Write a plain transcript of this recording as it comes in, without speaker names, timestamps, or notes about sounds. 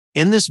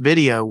In this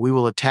video, we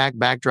will attack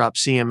Backdrop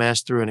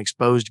CMS through an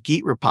exposed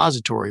Git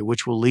repository,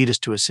 which will lead us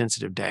to a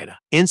sensitive data.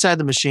 Inside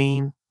the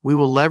machine, we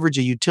will leverage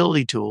a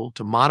utility tool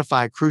to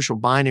modify a crucial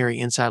binary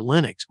inside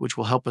Linux, which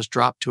will help us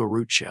drop to a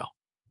root shell.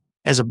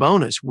 As a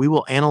bonus, we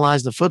will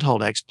analyze the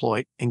foothold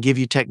exploit and give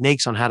you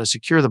techniques on how to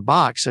secure the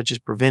box, such as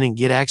preventing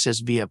Git access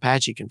via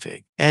Apache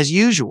config. As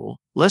usual,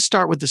 let's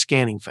start with the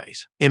scanning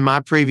phase. In my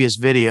previous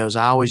videos,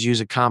 I always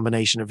use a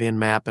combination of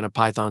Nmap and a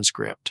Python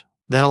script.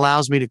 That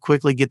allows me to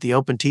quickly get the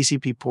open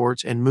TCP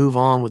ports and move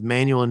on with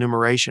manual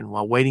enumeration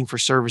while waiting for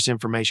service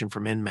information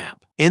from Nmap.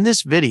 In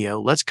this video,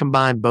 let's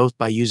combine both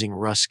by using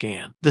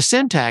rustscan. The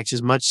syntax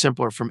is much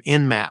simpler from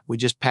Nmap. We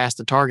just pass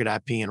the target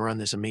IP and run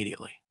this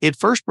immediately. It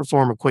first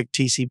performed a quick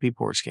TCP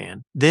port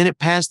scan. Then it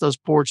passed those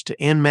ports to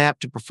Nmap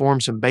to perform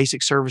some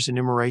basic service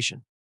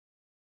enumeration.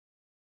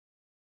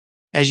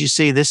 As you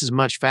see, this is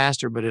much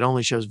faster, but it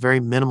only shows very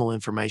minimal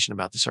information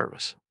about the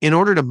service. In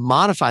order to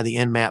modify the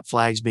Nmap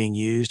flags being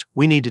used,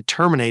 we need to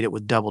terminate it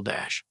with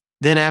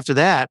 ~. Then after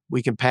that,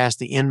 we can pass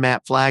the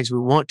Nmap flags we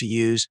want to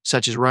use,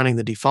 such as running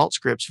the default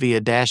scripts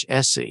via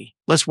 -sc.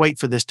 Let's wait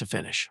for this to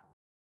finish.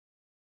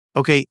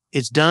 Okay,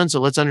 it's done,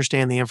 so let's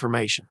understand the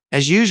information.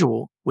 As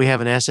usual, we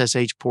have an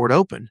SSH port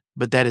open,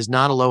 but that is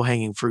not a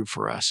low-hanging fruit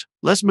for us.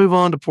 Let's move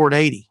on to port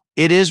 80.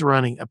 It is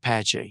running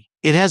Apache.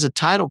 It has a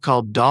title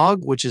called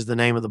dog, which is the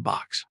name of the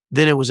box.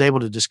 Then it was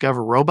able to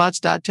discover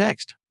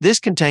robots.txt.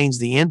 This contains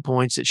the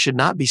endpoints that should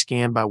not be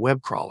scanned by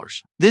web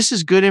crawlers. This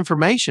is good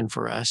information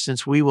for us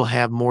since we will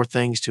have more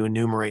things to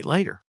enumerate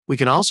later. We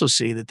can also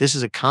see that this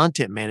is a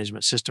content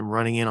management system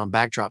running in on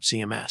Backdrop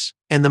CMS.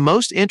 And the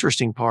most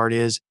interesting part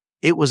is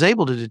it was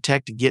able to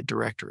detect a Git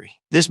directory.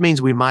 This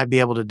means we might be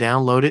able to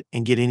download it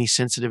and get any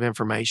sensitive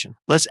information.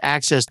 Let's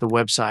access the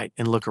website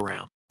and look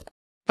around.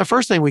 The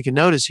first thing we can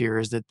notice here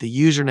is that the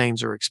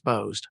usernames are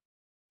exposed.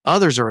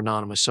 Others are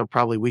anonymous, so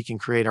probably we can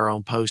create our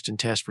own post and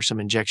test for some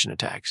injection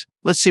attacks.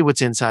 Let's see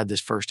what's inside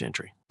this first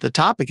entry. The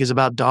topic is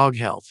about dog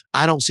health.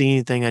 I don't see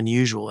anything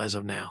unusual as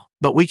of now,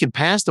 but we can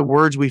pass the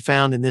words we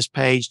found in this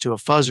page to a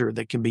fuzzer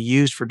that can be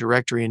used for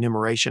directory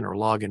enumeration or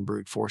login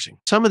brute forcing.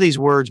 Some of these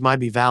words might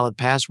be valid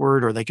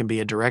password or they can be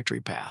a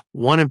directory path.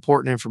 One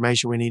important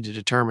information we need to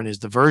determine is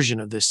the version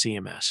of this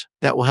CMS.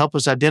 That will help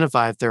us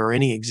identify if there are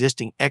any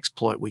existing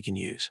exploit we can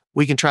use.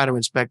 We can try to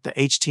inspect the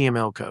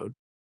HTML code.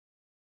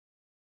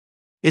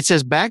 It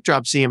says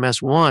Backdrop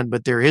CMS 1,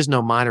 but there is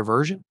no minor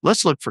version.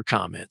 Let's look for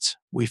comments.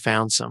 We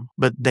found some,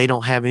 but they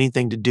don't have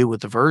anything to do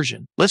with the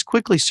version. Let's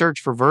quickly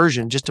search for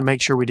version just to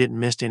make sure we didn't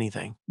miss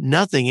anything.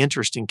 Nothing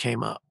interesting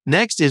came up.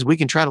 Next is we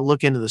can try to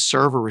look into the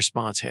server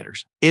response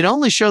headers. It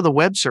only shows the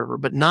web server,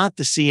 but not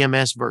the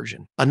CMS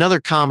version.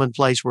 Another common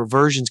place where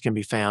versions can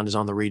be found is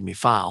on the README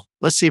file.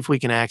 Let's see if we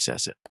can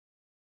access it.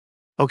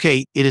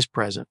 Okay, it is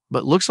present,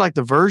 but looks like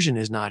the version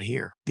is not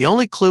here. The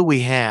only clue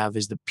we have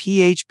is the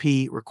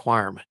PHP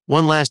requirement.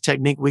 One last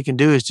technique we can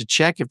do is to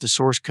check if the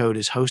source code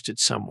is hosted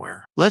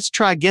somewhere. Let's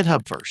try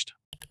GitHub first.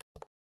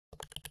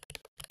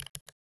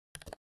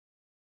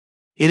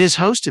 It is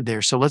hosted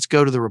there, so let's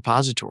go to the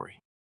repository.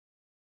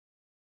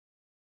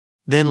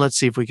 Then let's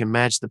see if we can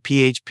match the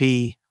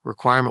PHP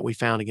requirement we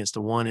found against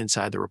the one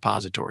inside the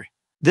repository.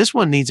 This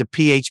one needs a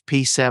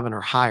PHP 7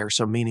 or higher,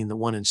 so meaning the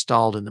one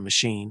installed in the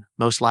machine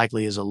most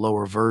likely is a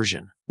lower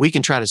version. We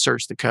can try to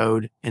search the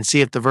code and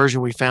see if the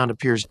version we found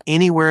appears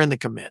anywhere in the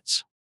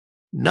commits.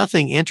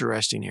 Nothing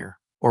interesting here,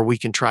 or we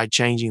can try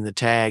changing the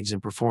tags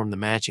and perform the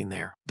matching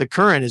there. The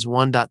current is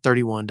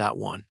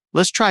 1.31.1.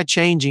 Let's try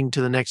changing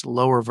to the next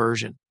lower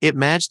version. It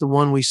matched the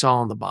one we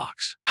saw in the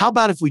box. How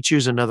about if we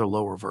choose another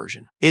lower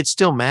version? It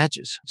still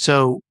matches.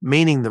 So,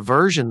 meaning the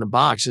version the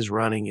box is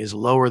running is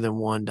lower than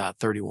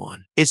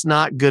 1.31. It's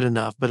not good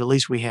enough, but at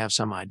least we have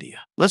some idea.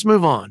 Let's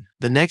move on.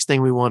 The next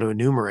thing we want to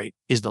enumerate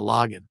is the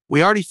login.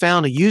 We already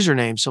found a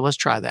username, so let's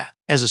try that.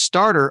 As a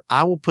starter,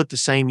 I will put the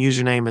same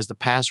username as the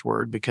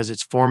password because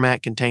its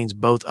format contains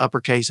both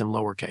uppercase and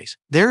lowercase.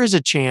 There is a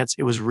chance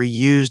it was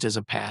reused as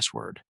a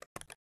password.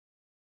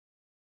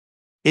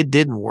 It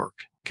didn't work.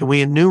 Can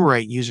we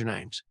enumerate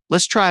usernames?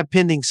 Let's try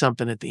appending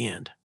something at the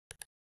end.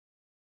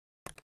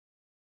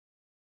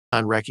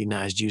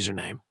 Unrecognized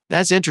username.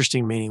 That's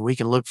interesting, meaning we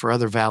can look for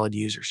other valid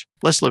users.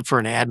 Let's look for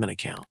an admin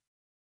account.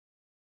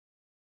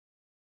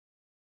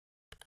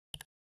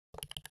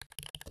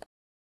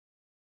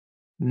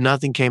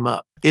 Nothing came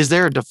up. Is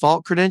there a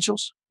default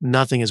credentials?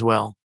 Nothing as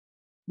well.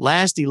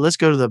 Lastly, let's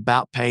go to the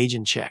About page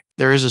and check.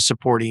 There is a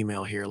support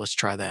email here. Let's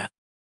try that.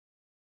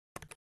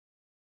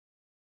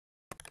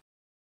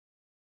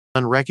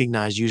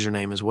 Unrecognized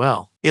username as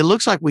well. It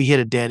looks like we hit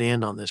a dead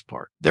end on this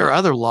part. There are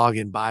other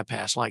login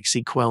bypass like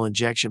SQL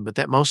injection, but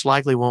that most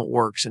likely won't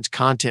work since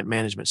content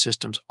management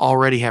systems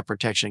already have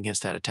protection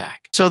against that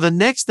attack. So the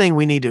next thing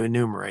we need to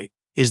enumerate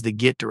is the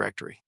Git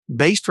directory.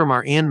 Based from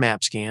our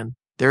Nmap scan,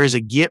 there is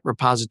a Git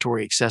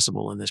repository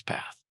accessible in this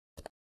path.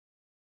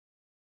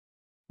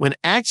 When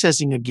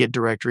accessing a Git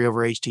directory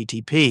over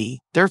HTTP,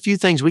 there are a few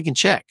things we can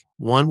check.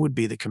 One would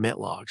be the commit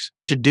logs.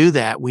 To do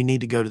that, we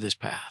need to go to this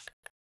path.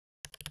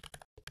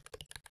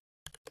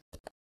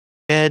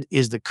 Ed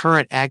is the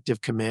current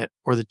active commit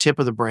or the tip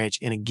of the branch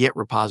in a Git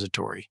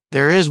repository.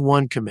 There is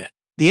one commit.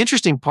 The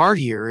interesting part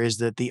here is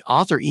that the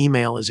author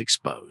email is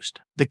exposed.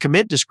 The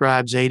commit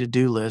describes a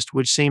to-do list,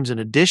 which seems an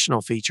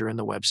additional feature in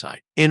the website.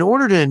 In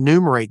order to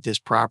enumerate this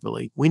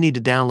properly, we need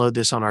to download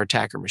this on our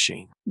attacker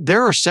machine.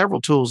 There are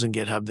several tools in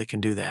GitHub that can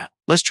do that.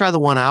 Let's try the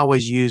one I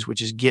always use,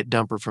 which is Git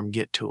Dumper from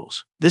Git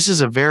Tools. This is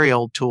a very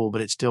old tool,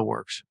 but it still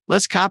works.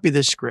 Let's copy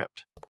this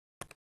script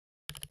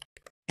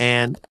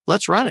and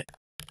let's run it.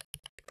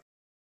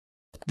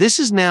 This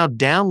is now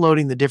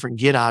downloading the different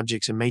Git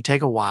objects and may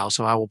take a while,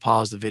 so I will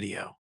pause the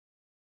video.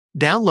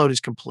 Download is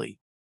complete.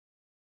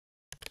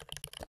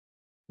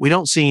 We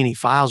don't see any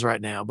files right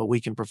now, but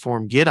we can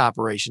perform Git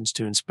operations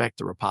to inspect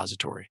the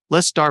repository.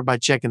 Let's start by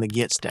checking the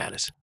Git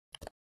status.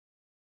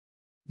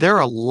 There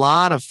are a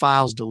lot of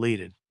files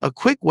deleted. A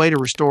quick way to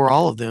restore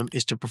all of them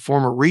is to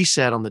perform a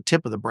reset on the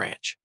tip of the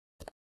branch.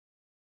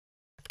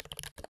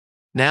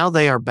 Now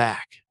they are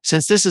back.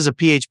 Since this is a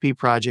PHP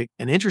project,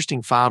 an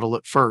interesting file to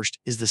look first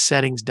is the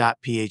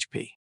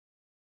settings.php.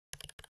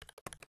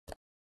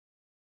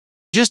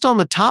 Just on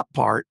the top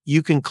part,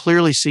 you can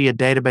clearly see a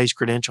database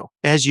credential.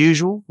 As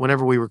usual,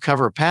 whenever we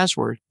recover a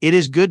password, it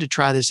is good to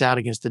try this out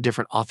against the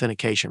different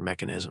authentication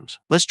mechanisms.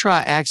 Let's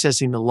try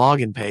accessing the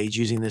login page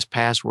using this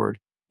password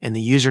and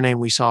the username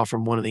we saw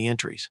from one of the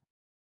entries.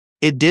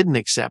 It didn't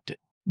accept it,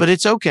 but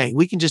it's okay.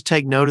 We can just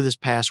take note of this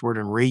password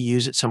and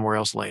reuse it somewhere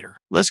else later.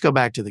 Let's go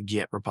back to the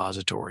Git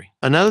repository.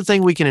 Another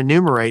thing we can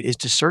enumerate is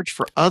to search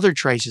for other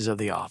traces of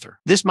the author.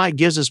 This might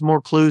give us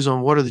more clues on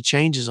what are the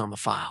changes on the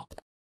file.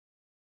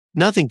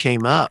 Nothing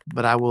came up,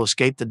 but I will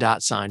escape the @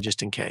 sign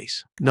just in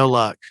case. No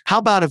luck. How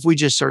about if we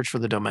just search for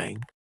the domain?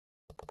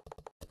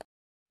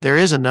 There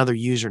is another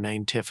user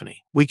named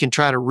Tiffany. We can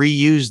try to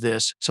reuse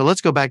this, so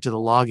let's go back to the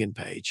login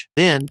page.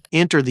 Then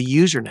enter the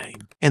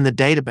username and the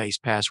database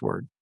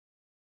password.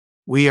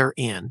 We are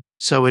in.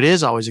 So it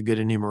is always a good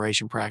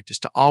enumeration practice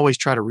to always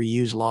try to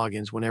reuse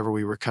logins whenever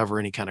we recover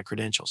any kind of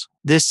credentials.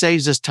 This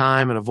saves us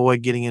time and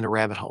avoid getting into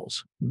rabbit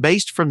holes.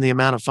 Based from the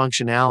amount of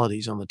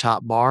functionalities on the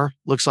top bar,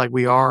 looks like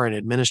we are an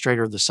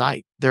administrator of the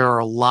site. There are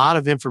a lot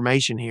of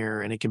information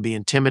here and it can be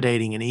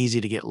intimidating and easy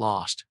to get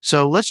lost.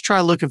 So let's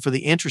try looking for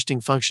the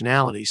interesting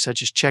functionalities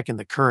such as checking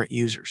the current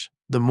users.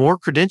 The more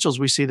credentials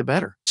we see, the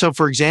better. So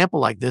for example,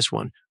 like this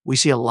one, we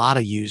see a lot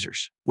of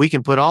users. We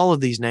can put all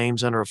of these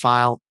names under a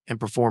file and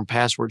perform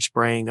password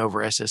spraying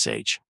over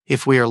SSH.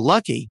 If we are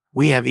lucky,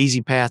 we have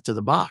easy path to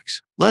the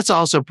box. Let's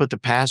also put the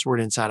password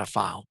inside a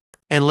file.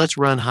 And let's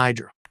run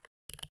Hydra.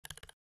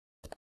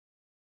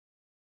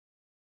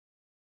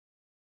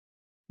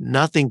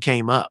 Nothing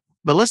came up.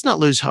 But let's not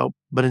lose hope,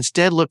 but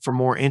instead look for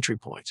more entry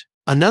points.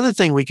 Another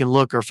thing we can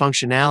look are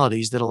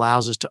functionalities that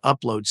allows us to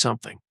upload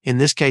something. In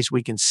this case,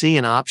 we can see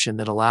an option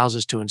that allows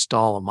us to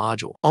install a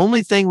module.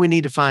 Only thing we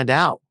need to find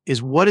out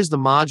is what is the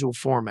module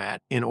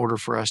format in order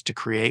for us to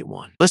create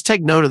one. Let's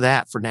take note of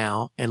that for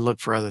now and look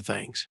for other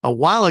things. A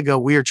while ago,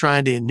 we were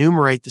trying to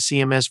enumerate the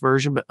CMS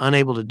version, but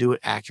unable to do it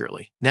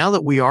accurately. Now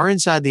that we are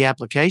inside the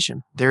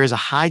application, there is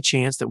a high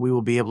chance that we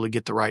will be able to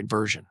get the right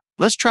version.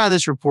 Let's try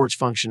this report's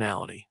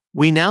functionality.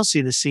 We now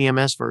see the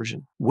CMS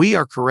version. We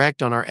are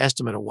correct on our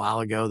estimate a while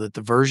ago that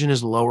the version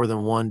is lower than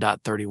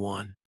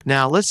 1.31.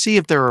 Now let's see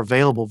if there are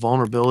available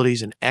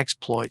vulnerabilities and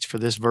exploits for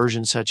this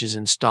version, such as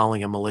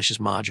installing a malicious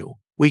module.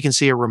 We can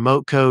see a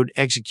remote code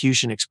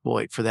execution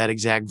exploit for that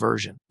exact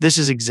version. This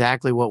is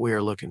exactly what we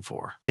are looking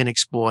for, an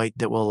exploit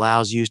that will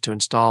allow us to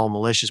install a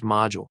malicious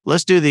module.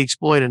 Let's do the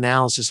exploit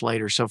analysis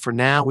later, so for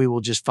now we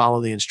will just follow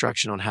the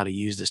instruction on how to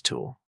use this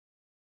tool.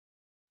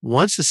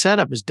 Once the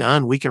setup is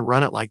done, we can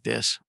run it like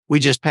this. We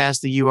just pass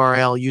the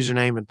URL,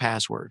 username, and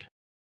password.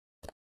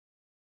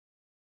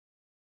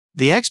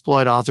 The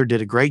exploit author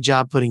did a great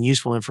job putting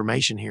useful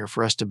information here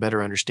for us to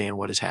better understand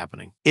what is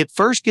happening. It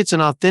first gets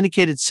an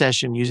authenticated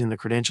session using the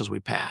credentials we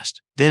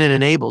passed. Then it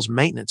enables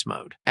maintenance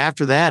mode.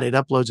 After that, it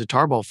uploads a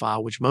tarball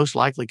file, which most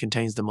likely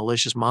contains the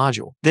malicious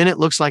module. Then it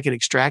looks like it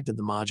extracted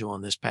the module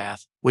on this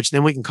path, which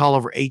then we can call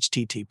over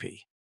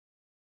HTTP.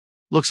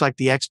 Looks like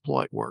the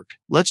exploit worked.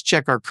 Let's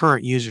check our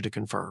current user to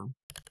confirm.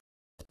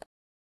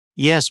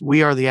 Yes,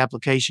 we are the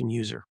application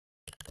user.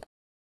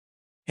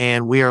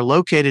 And we are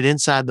located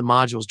inside the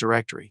modules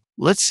directory.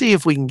 Let's see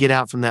if we can get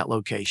out from that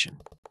location.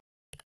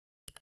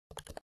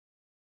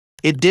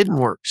 It didn't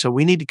work, so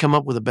we need to come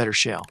up with a better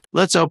shell.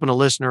 Let's open a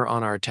listener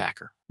on our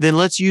attacker. Then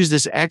let's use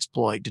this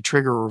exploit to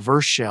trigger a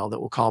reverse shell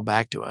that will call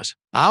back to us.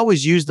 I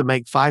always use the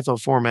make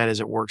FIFO format as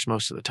it works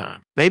most of the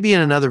time. Maybe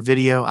in another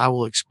video, I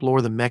will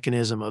explore the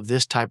mechanism of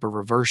this type of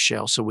reverse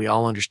shell so we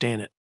all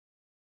understand it.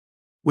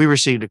 We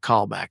received a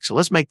callback, so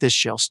let's make this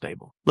shell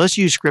stable. Let's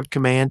use script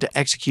command to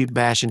execute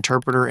bash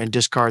interpreter and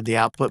discard the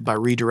output by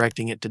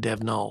redirecting it to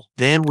dev null.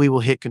 Then we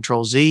will hit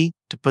Ctrl-Z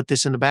to put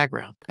this in the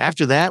background.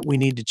 After that, we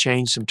need to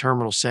change some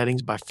terminal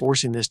settings by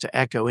forcing this to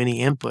echo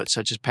any input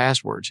such as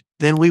passwords.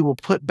 Then we will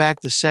put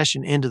back the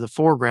session into the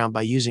foreground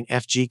by using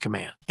FG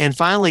command. And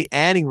finally,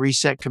 adding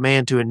reset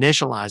command to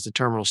initialize the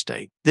terminal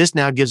state. This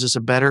now gives us a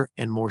better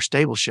and more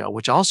stable shell,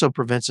 which also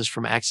prevents us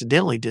from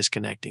accidentally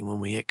disconnecting when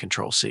we hit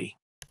Ctrl-C.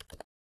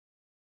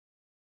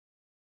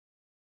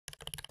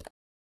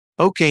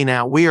 Okay,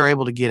 now we are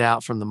able to get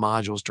out from the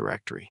modules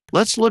directory.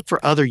 Let's look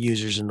for other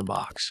users in the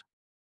box.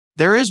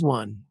 There is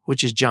one,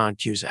 which is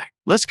johnqusack.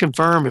 Let's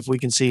confirm if we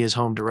can see his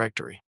home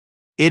directory.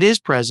 It is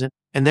present,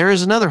 and there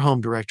is another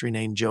home directory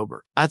named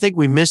Jobert. I think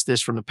we missed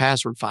this from the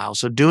password file,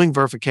 so doing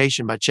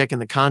verification by checking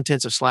the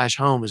contents of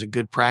 /home is a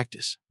good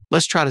practice.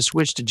 Let's try to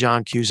switch to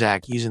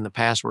johnqusack using the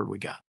password we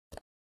got.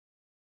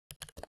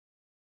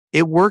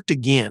 It worked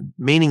again,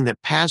 meaning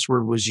that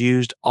password was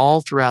used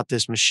all throughout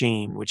this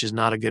machine, which is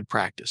not a good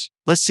practice.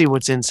 Let's see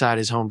what's inside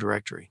his home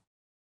directory.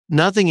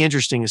 Nothing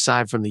interesting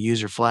aside from the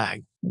user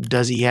flag.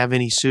 Does he have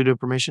any sudo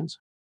permissions?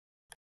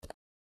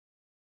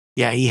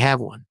 Yeah, he have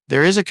one.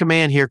 There is a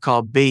command here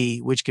called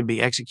b, which can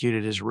be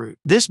executed as root.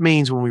 This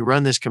means when we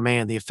run this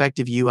command, the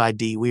effective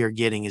UID we are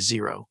getting is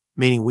 0,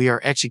 meaning we are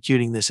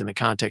executing this in the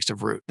context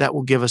of root. That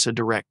will give us a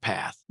direct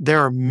path. There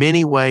are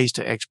many ways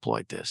to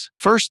exploit this.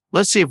 First,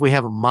 let's see if we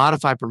have a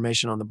modify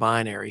permission on the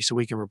binary so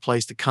we can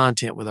replace the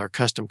content with our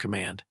custom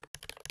command.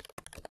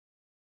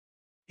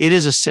 It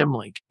is a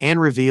symlink and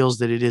reveals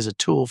that it is a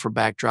tool for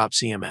Backdrop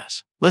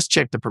CMS. Let's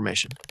check the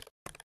permission.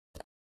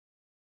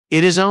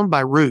 It is owned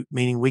by root,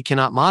 meaning we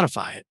cannot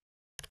modify it.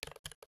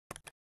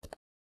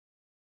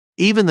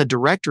 Even the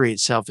directory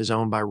itself is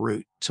owned by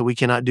root, so we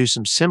cannot do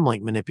some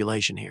symlink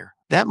manipulation here.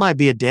 That might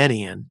be a dead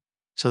end,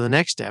 so the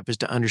next step is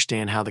to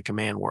understand how the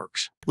command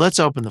works. Let's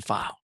open the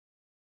file.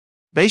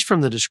 Based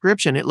from the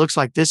description, it looks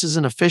like this is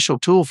an official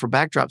tool for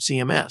Backdrop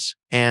CMS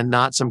and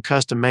not some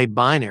custom-made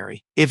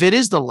binary. If it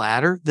is the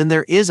latter, then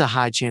there is a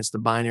high chance the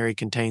binary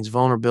contains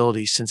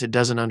vulnerabilities since it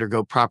doesn't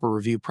undergo proper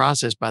review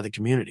process by the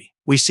community.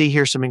 We see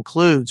here some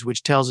includes,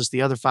 which tells us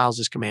the other files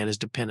this command is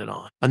dependent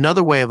on.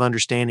 Another way of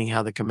understanding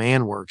how the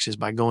command works is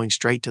by going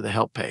straight to the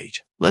help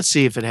page. Let's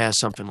see if it has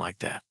something like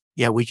that.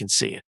 Yeah, we can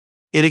see it.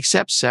 It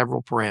accepts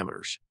several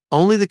parameters.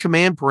 Only the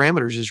command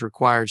parameters is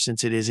required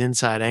since it is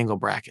inside angle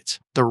brackets.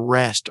 The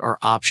rest are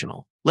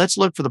optional. Let's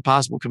look for the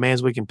possible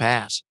commands we can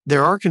pass.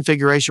 There are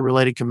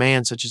configuration-related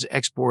commands such as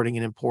exporting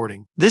and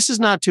importing. This is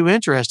not too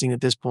interesting at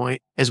this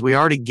point as we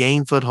already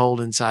gained foothold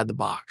inside the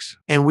box.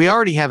 And we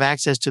already have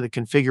access to the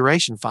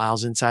configuration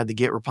files inside the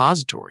Git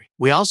repository.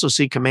 We also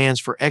see commands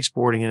for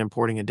exporting and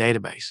importing a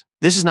database.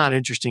 This is not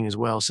interesting as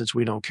well since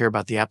we don't care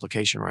about the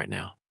application right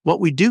now. What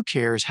we do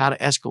care is how to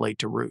escalate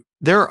to root.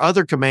 There are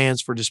other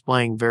commands for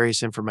displaying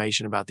various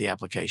information about the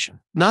application.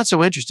 Not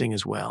so interesting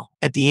as well.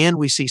 At the end,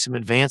 we see some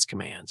advanced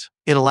commands.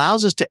 It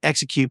allows us to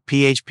execute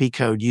PHP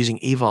code using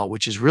eval,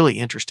 which is really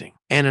interesting,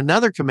 and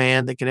another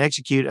command that can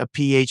execute a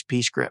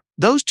PHP script.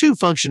 Those two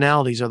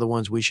functionalities are the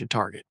ones we should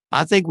target.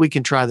 I think we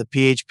can try the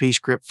PHP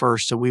script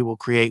first, so we will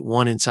create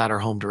one inside our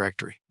home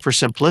directory. For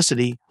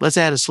simplicity, let's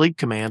add a sleep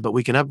command, but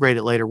we can upgrade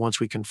it later once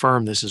we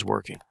confirm this is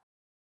working.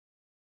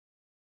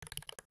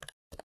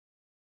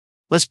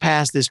 Let's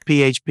pass this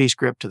PHP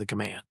script to the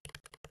command.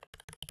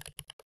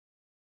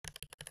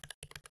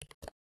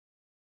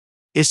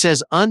 It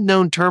says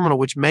unknown terminal,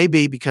 which may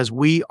be because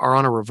we are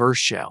on a reverse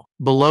shell.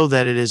 Below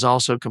that, it is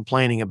also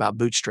complaining about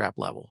bootstrap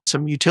level.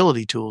 Some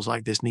utility tools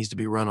like this needs to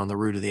be run on the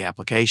root of the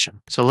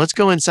application. So let's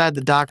go inside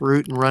the doc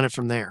root and run it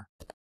from there.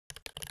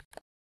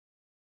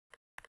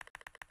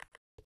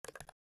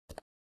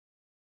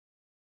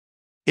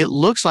 It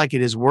looks like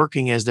it is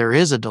working as there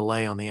is a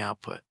delay on the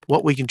output.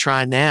 What we can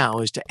try now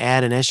is to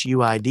add an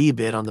SUID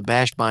bit on the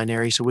bash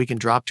binary so we can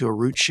drop to a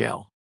root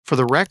shell. For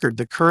the record,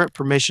 the current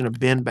permission of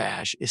bin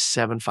bash is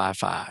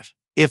 755.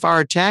 If our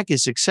attack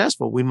is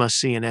successful, we must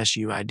see an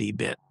SUID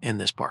bit in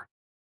this part.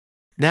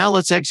 Now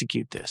let's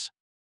execute this.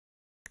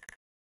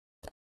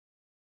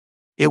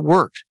 It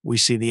worked. We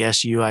see the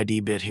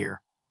SUID bit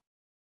here.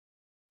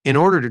 In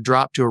order to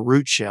drop to a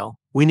root shell,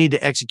 we need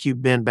to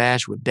execute bin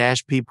bash with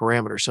 -p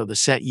parameter so the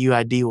set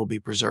UID will be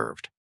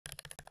preserved.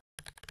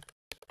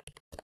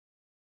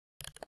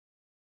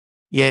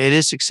 Yeah, it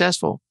is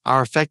successful.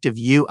 Our effective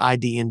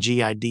UID and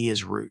GID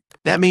is root.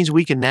 That means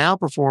we can now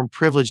perform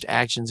privileged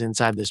actions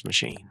inside this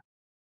machine.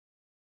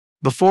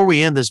 Before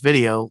we end this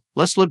video,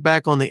 let's look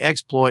back on the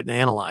exploit and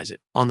analyze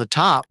it. On the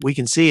top, we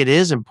can see it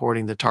is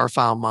importing the tar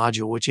file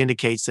module, which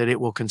indicates that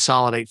it will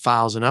consolidate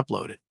files and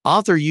upload it.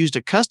 Author used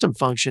a custom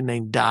function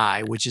named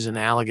die, which is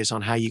analogous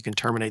on how you can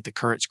terminate the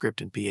current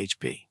script in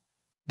PHP.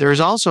 There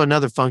is also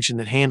another function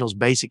that handles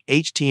basic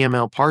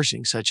HTML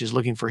parsing, such as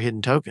looking for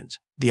hidden tokens.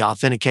 The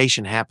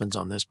authentication happens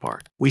on this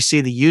part. We see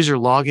the user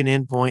login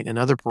endpoint and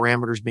other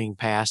parameters being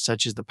passed,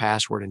 such as the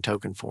password and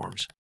token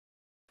forms.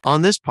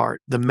 On this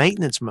part, the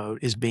maintenance mode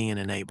is being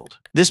enabled.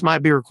 This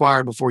might be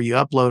required before you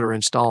upload or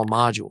install a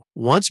module.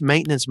 Once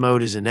maintenance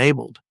mode is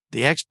enabled,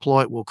 the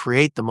exploit will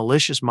create the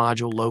malicious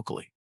module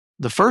locally.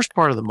 The first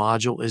part of the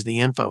module is the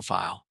info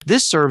file.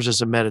 This serves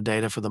as a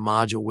metadata for the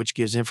module, which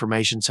gives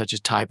information such as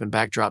type and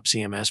Backdrop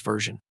CMS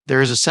version.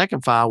 There is a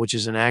second file, which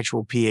is an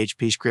actual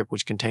PHP script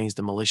which contains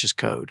the malicious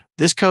code.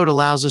 This code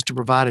allows us to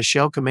provide a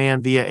shell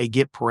command via a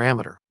git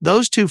parameter.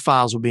 Those two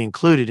files will be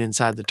included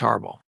inside the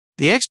tarball.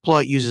 The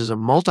exploit uses a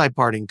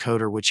multi-part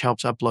encoder which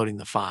helps uploading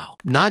the file.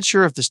 Not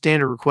sure if the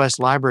standard request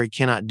library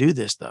cannot do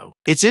this though.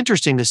 It's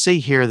interesting to see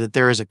here that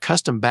there is a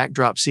custom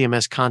Backdrop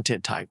CMS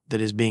content type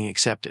that is being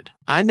accepted.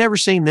 I'd never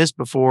seen this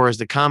before, as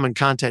the common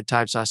content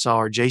types I saw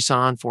are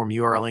JSON, form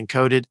URL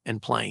encoded,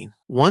 and plain.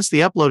 Once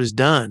the upload is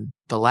done,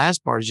 the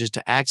last part is just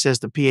to access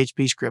the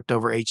PHP script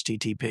over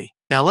HTTP.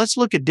 Now let's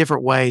look at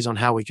different ways on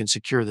how we can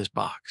secure this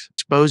box.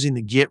 Exposing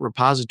the Git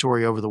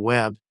repository over the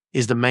web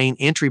is the main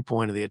entry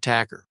point of the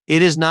attacker.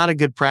 It is not a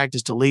good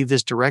practice to leave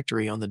this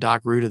directory on the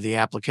doc root of the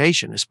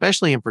application,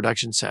 especially in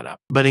production setup.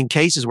 But in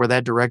cases where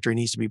that directory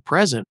needs to be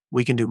present,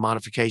 we can do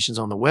modifications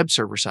on the web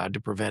server side to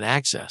prevent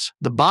access.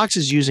 The box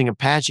is using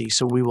Apache,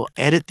 so we will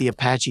edit the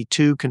Apache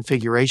 2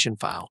 configuration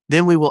file.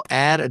 Then we will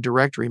add a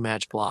directory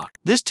match block.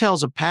 This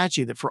tells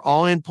Apache that for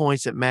all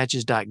endpoints that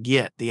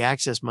matches.get, the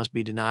access must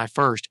be denied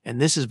first, and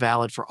this is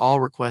valid for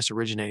all requests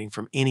originating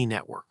from any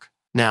network.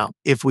 Now,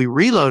 if we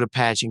reload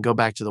Apache and go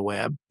back to the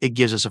web, it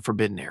gives us a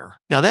forbidden error.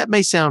 Now, that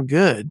may sound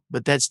good,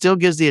 but that still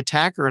gives the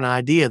attacker an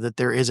idea that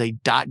there is a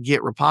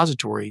 .git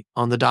repository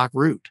on the doc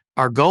root.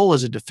 Our goal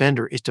as a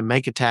defender is to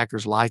make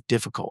attackers' life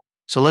difficult.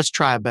 So let's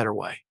try a better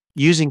way.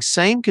 Using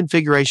same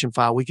configuration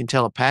file, we can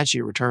tell Apache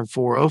to return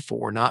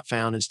 404 not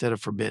found instead of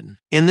forbidden.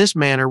 In this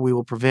manner, we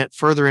will prevent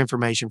further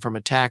information from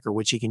attacker,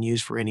 which he can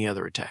use for any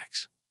other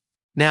attacks.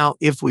 Now,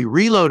 if we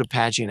reload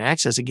Apache and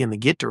access again the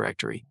Git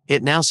directory,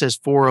 it now says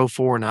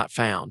 404 not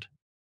found.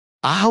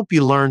 I hope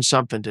you learned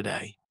something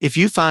today. If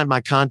you find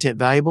my content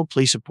valuable,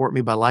 please support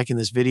me by liking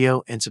this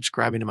video and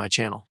subscribing to my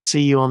channel.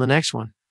 See you on the next one.